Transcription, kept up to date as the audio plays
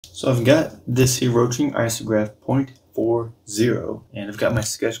So I've got this here Rotring Isograph 0.40, and I've got my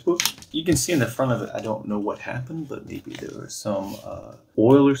sketchbook. You can see in the front of it, I don't know what happened, but maybe there was some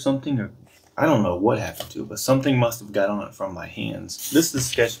oil or something, or I don't know what happened to it, but something must have got on it from my hands. This is the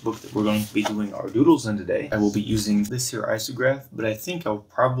sketchbook that we're going to be doing our doodles in today. I will be using this here isograph, but I think I'll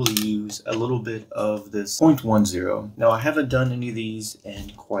probably use a little bit of this 0.10. Now I haven't done any of these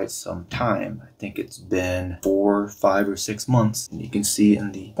in quite some time. I think it's been 4, 5, or 6 months, and you can see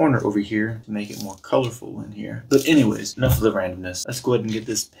in the corner over here to make it more colorful in here. But anyways, enough of the randomness. Let's go ahead and get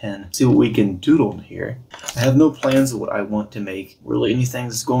this pen, see what we can doodle in here. I have no plans of what I want to make, really anything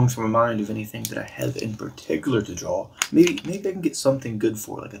that's going through my mind of anything that I have in particular to draw. Maybe I can get something good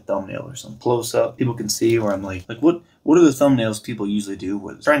for, like a thumbnail or something. Close up, people can see where I'm like what are the thumbnails people usually do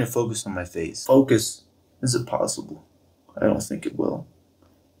with trying to focus on my face? Focus. Is it possible? I don't think it will.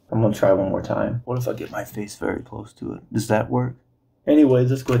 I'm gonna try one more time. What if I get my face very close to it? Does that work? Anyways,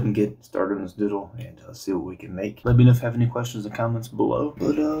 let's go ahead and get started on this doodle and see what we can make. Let me know if you have any questions or comments below.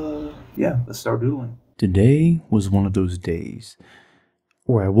 But yeah, let's start doodling. Today was one of those days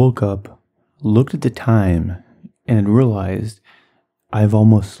where I woke up, looked at the time, and realized I've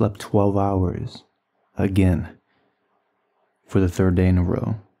almost slept 12 hours again for the third day in a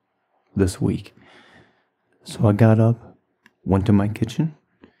row this week. So I got up, went to my kitchen,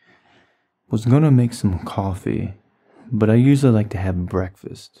 was gonna make some coffee, but I usually like to have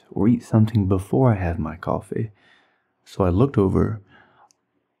breakfast or eat something before I have my coffee. So I looked over,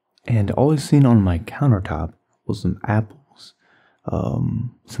 and all I seen on my countertop was some apples,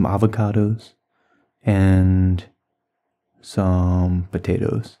 some avocados, and some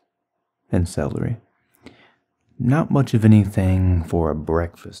potatoes and celery. Not much of anything for a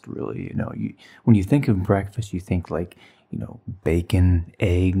breakfast, really. You know, when you think of breakfast, you think like, you know, bacon,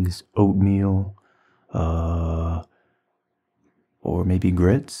 eggs, oatmeal, or maybe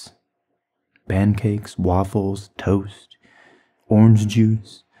grits, pancakes, waffles, toast, orange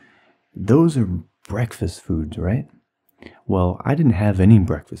juice. Those are breakfast foods, right? Well, I didn't have any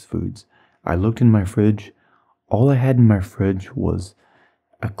breakfast foods. I looked in my fridge. All I had in my fridge was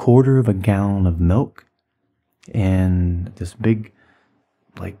a 1/4 gallon of milk and this big,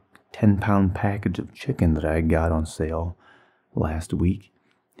 like, 10-pound package of chicken that I got on sale last week.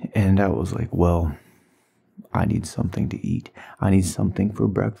 And I was like, well, I need something to eat. I need something for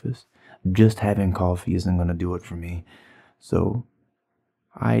breakfast. Just having coffee isn't going to do it for me. So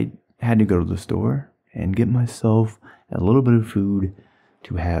I had to go to the store and get myself a little bit of food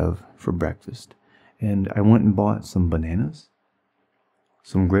to have for breakfast. And I went and bought some bananas,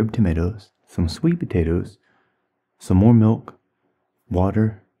 some grape tomatoes, some sweet potatoes, some more milk,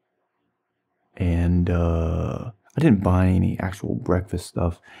 water, and I didn't buy any actual breakfast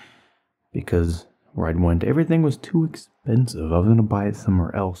stuff because where I went, everything was too expensive. I was going to buy it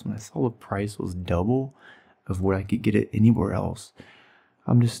somewhere else, and I saw the price was double of where I could get it anywhere else.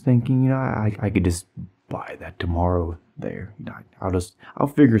 I'm just thinking, you know, I could just buy that tomorrow there. You know, I'll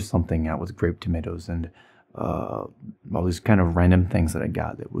figure something out with grape tomatoes and all these kind of random things that I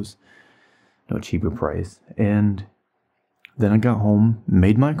got that was no cheaper price. And then I got home,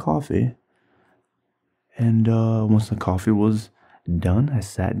 made my coffee, and once the coffee was done, I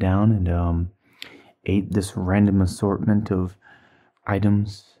sat down and ate this random assortment of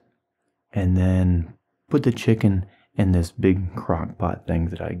items, and then put the chicken in this big crock pot thing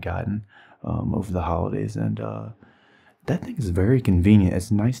that I'd gotten over the holidays. And that thing is very convenient.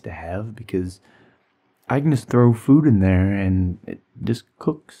 It's nice to have because I can just throw food in there and it just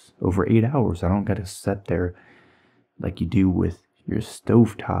cooks over 8 hours. I don't got to sit there like you do with your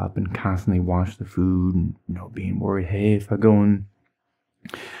stovetop and constantly wash the food and, you know, being worried, hey, if I go and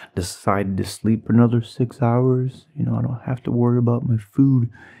decide to sleep for another 6 hours, you know, I don't have to worry about my food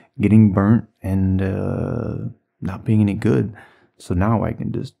getting burnt and not being any good. So now I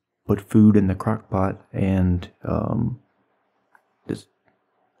can just put food in the crock pot and just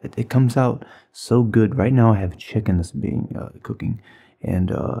it comes out so good. Right now I have chicken that's being cooking,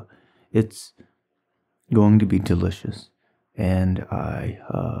 and it's going to be delicious. And I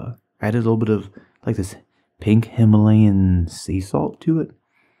added a little bit of like this pink Himalayan sea salt to it.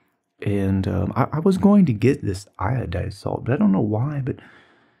 And I was going to get this iodized salt, but I don't know why, but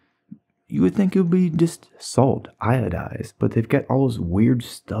you would think it would be just salt, iodized, but they've got all this weird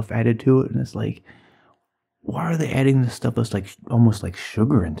stuff added to it, and it's like, why are they adding this stuff that's like almost like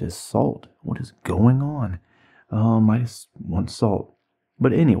sugar into salt? What is going on? I just want salt.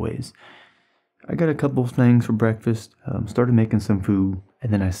 But anyways, I got a couple of things for breakfast, started making some food,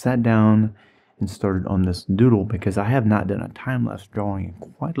 and then I sat down and started on this doodle because I have not done a time-lapse drawing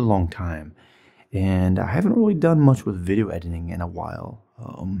in quite a long time. And I haven't really done much with video editing in a while.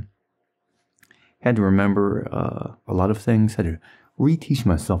 Had to remember a lot of things, had to reteach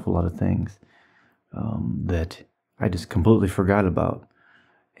myself a lot of things that I just completely forgot about.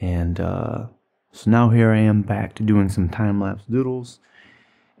 And so now here I am back to doing some time-lapse doodles.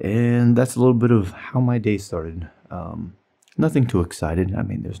 And that's a little bit of how my day started. Nothing too exciting. I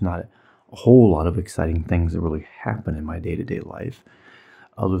mean, there's not a whole lot of exciting things that really happen in my day-to-day life,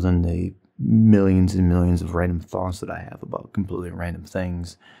 other than the millions and millions of random thoughts that I have about completely random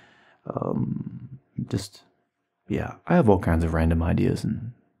things. Yeah, I have all kinds of random ideas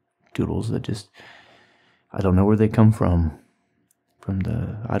and doodles that I don't know where they come from.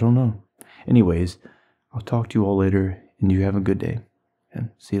 I don't know. Anyways, I'll talk to you all later, and you have a good day, and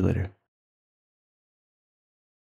see you later.